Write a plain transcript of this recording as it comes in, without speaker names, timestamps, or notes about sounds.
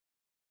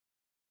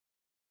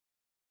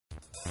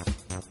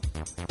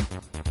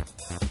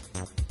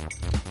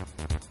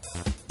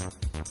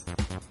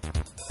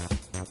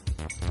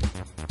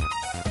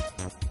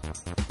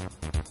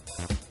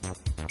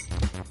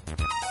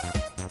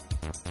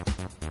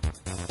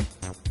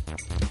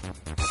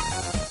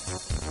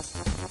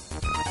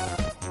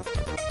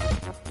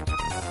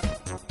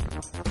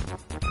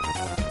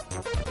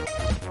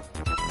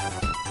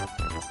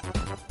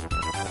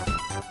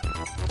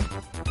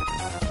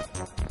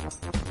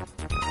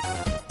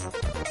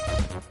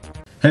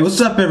Hey,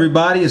 what's up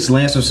everybody? It's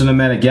Lance from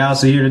Cinematic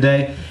Galaxy here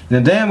today.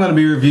 And today I'm going to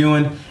be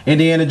reviewing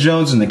Indiana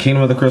Jones and the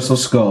Kingdom of the Crystal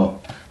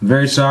Skull. I'm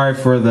very sorry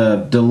for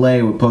the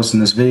delay with posting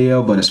this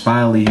video, but it's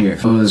finally here.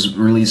 It was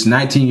released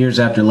 19 years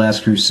after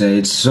Last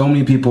Crusade. So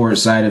many people were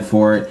excited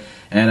for it.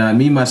 And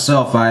me,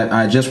 myself,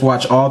 I just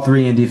watched all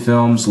three Indy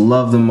films,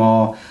 loved them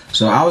all.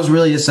 So I was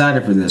really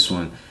excited for this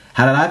one.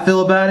 How did I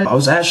feel about it? I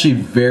was actually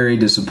very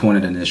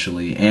disappointed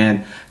initially,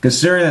 and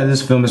considering that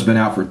this film has been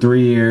out for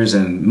 3 years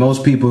and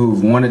most people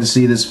who've wanted to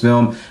see this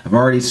film have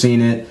already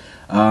seen it,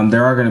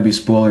 there are going to be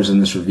spoilers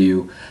in this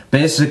review.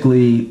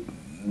 Basically,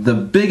 the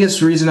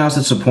biggest reason I was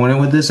disappointed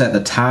with this at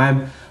the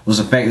time was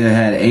the fact that it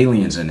had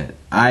aliens in it.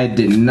 I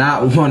did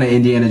not want an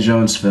Indiana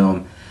Jones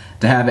film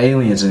to have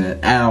aliens in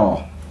it at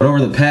all. But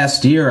over the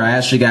past year, I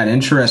actually got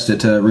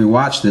interested to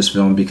rewatch this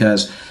film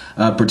because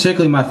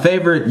particularly my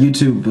favorite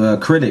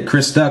YouTube critic,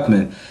 Chris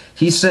Stuckman,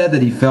 he said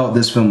that he felt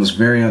this film was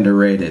very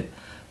underrated.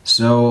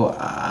 So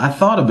I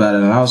thought about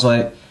it and I was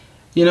like,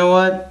 you know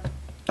what?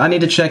 I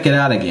need to check it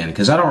out again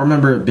because I don't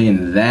remember it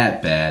being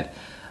that bad.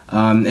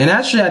 And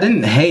actually I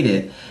didn't hate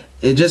it.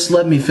 It just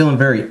left me feeling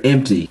very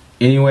empty.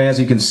 Anyway, as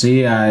you can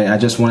see, I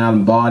just went out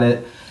and bought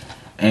it.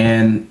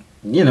 And,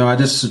 you know, I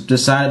just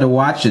decided to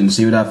watch it and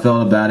see what I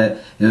felt about it.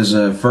 It was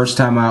the first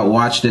time I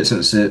watched it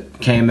since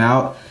it came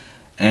out.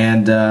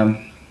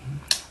 And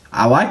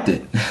I liked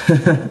it.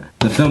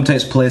 The film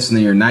takes place in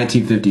the year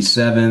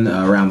 1957,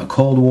 around the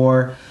Cold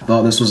War. I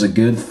thought this was a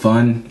good,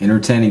 fun,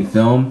 entertaining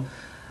film.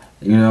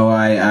 You know,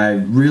 I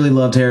really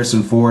loved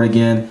Harrison Ford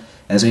again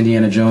as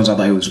Indiana Jones. I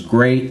thought it was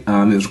great. It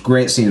was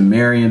great seeing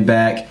Marion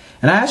back.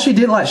 And I actually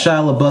did like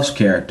Shia LaBeouf's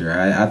character.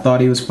 I thought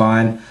he was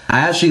fine.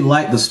 I actually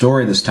liked the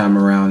story this time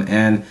around.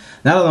 And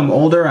now that I'm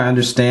older, I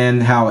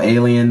understand how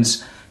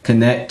aliens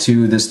connect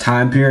to this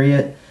time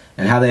period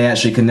and how they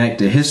actually connect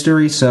to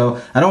history.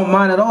 So I don't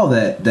mind at all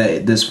that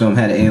this film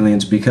had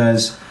aliens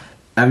because,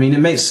 I mean, it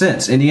makes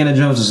sense. Indiana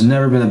Jones has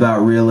never been about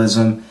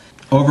realism.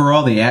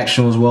 Overall, the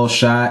action was well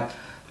shot.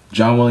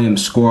 John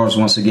Williams' score was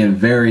once again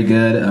very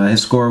good.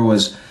 His score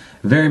was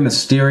very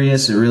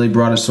mysterious. It really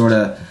brought a sort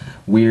of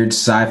weird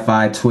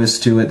sci-fi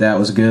twist to it that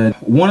was good.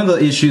 One of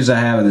the issues I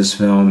have with this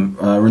film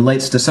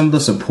relates to some of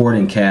the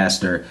supporting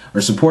cast, or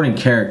supporting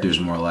characters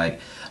more like.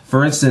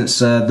 For instance,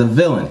 the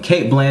villain,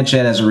 Cate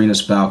Blanchett as Irina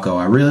Spalko.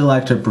 I really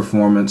liked her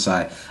performance.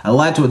 I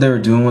liked what they were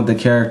doing with the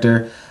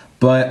character,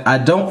 but I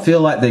don't feel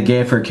like they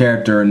gave her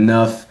character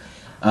enough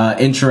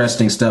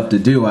interesting stuff to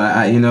do.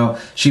 You know,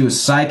 she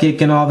was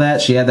psychic and all that.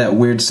 She had that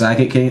weird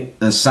psychic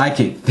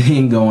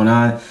thing going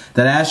on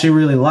that I actually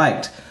really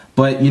liked.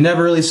 But you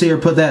never really see her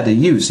put that to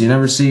use. You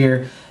never see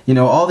her, you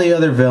know, all the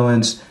other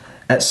villains,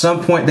 at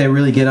some point they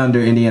really get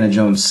under Indiana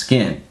Jones'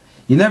 skin.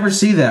 You never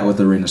see that with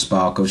Irina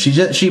Spalko.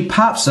 She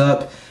pops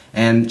up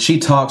and she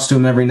talks to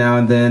him every now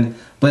and then,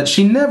 but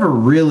she never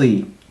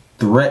really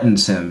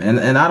threatens him,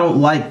 and I don't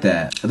like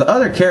that. The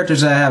other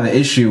characters that I have an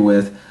issue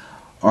with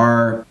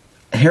are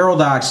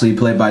Harold Oxley,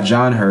 played by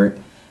John Hurt,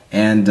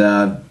 and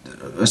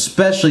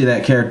especially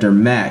that character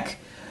Mac,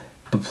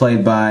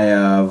 played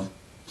by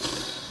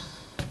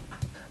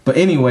but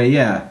anyway,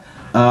 yeah,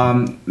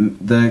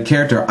 the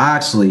character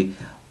Oxley,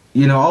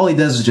 you know, all he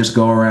does is just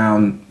go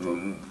around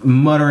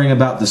muttering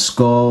about the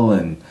skull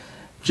and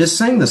just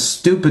saying the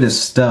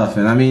stupidest stuff.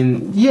 And I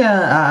mean,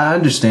 yeah, I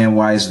understand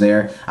why he's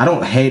there. I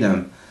don't hate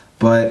him,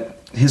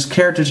 but his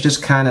character's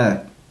just kind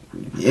of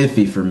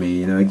iffy for me.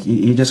 You know,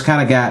 he just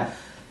kind of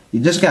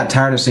got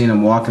tired of seeing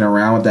him walking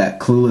around with that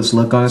clueless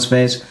look on his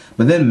face.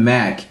 But then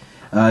Mac,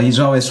 he's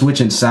always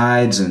switching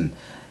sides and,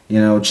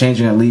 you know,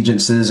 changing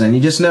allegiances, and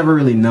you just never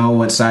really know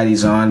what side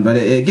he's on, but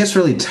it gets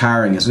really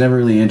tiring. It's never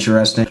really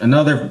interesting.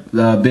 Another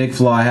big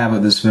flaw I have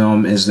with this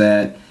film is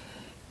that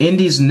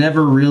Indy's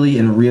never really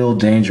in real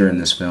danger in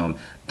this film.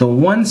 The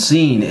one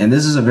scene, and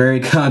this is a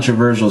very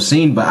controversial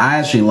scene, but I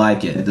actually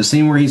like it, the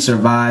scene where he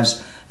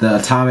survives the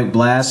atomic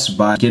blast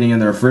by getting in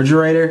the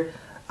refrigerator,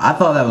 I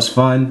thought that was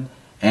fun,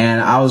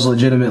 and I was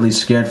legitimately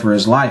scared for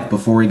his life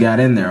before he got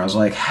in there. I was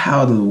like,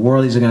 how in the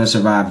world is he going to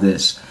survive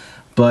this?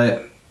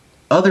 But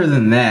other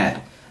than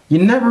that, you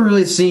never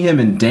really see him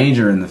in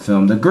danger in the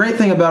film. The great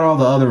thing about all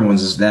the other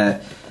ones is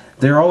that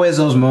there are always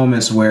those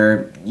moments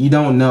where you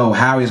don't know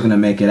how he's going to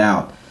make it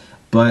out.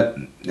 But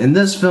in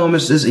this film,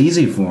 it's just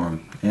easy for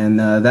him. And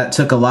that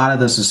took a lot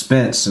of the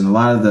suspense and a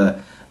lot of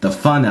the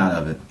fun out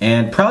of it.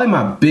 And probably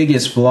my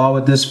biggest flaw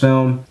with this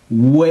film,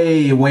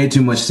 way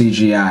too much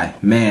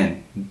CGI.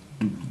 Man,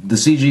 the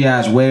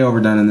CGI is way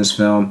overdone in this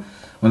film.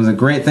 One of the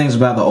great things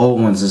about the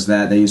old ones is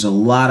that they use a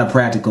lot of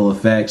practical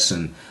effects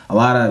and a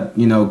lot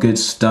of, good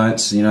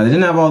stunts. They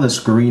didn't have all this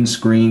green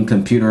screen,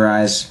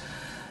 computerized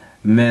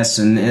mess.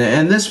 And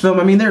this film,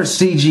 I mean, there's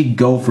CG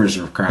gophers,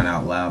 for crying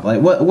out loud.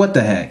 Like, what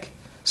the heck?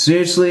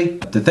 Seriously?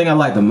 The thing I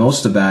like the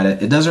most about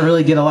it doesn't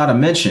really get a lot of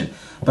mention.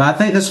 But I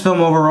think this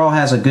film overall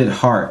has a good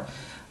heart.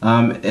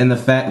 In the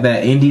fact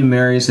that Indy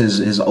marries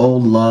his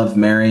old love,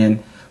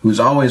 Marion, who's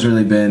always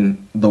really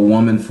been the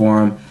woman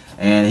for him.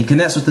 And he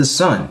connects with his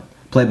son,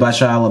 played by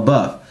Shia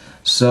LaBeouf.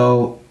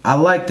 So I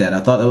like that. I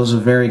thought that was a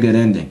very good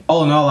ending.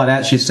 All in all, I'd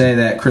actually say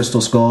that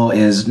Crystal Skull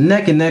is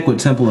neck and neck with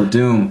Temple of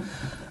Doom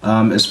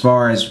as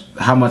far as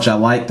how much I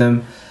like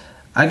them.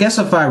 I guess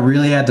if I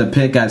really had to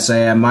pick, I'd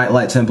say I might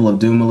like Temple of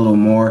Doom a little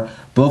more.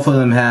 Both of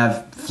them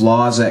have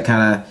flaws that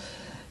kind of,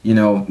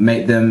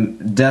 make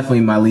them definitely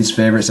my least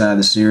favorites out of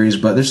the series,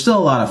 but they're still a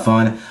lot of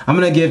fun. I'm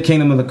going to give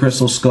Kingdom of the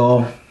Crystal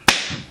Skull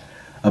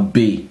a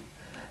B.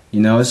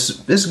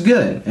 It's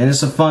good, and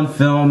it's a fun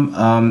film.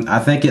 I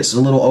think it's a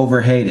little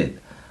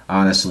overhated,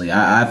 honestly.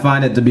 I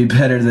find it to be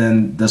better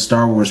than the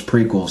Star Wars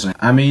prequels.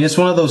 I mean, it's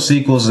one of those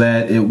sequels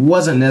that it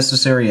wasn't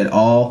necessary at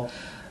all.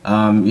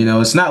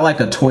 It's not like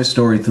a Toy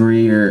Story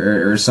 3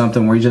 or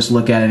something where you just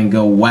look at it and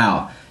go,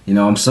 wow,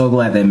 I'm so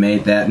glad they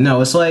made that.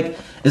 No, it's like,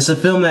 it's a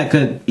film that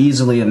could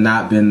easily have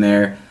not been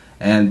there,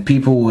 and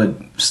people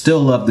would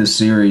still love this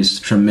series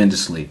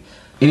tremendously.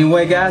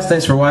 Anyway, guys,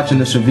 thanks for watching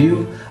this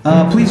review.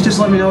 Please just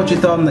let me know what you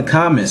thought in the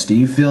comments. Do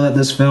you feel that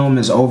this film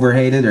is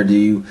overhated, or do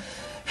you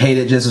hate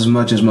it just as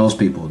much as most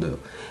people do?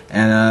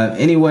 And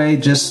anyway,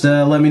 just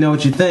let me know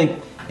what you think.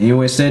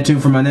 Anyway, stay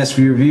tuned for my next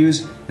few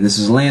reviews. And this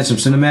is Lance from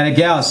Cinematic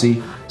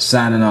Galaxy,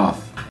 signing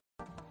off.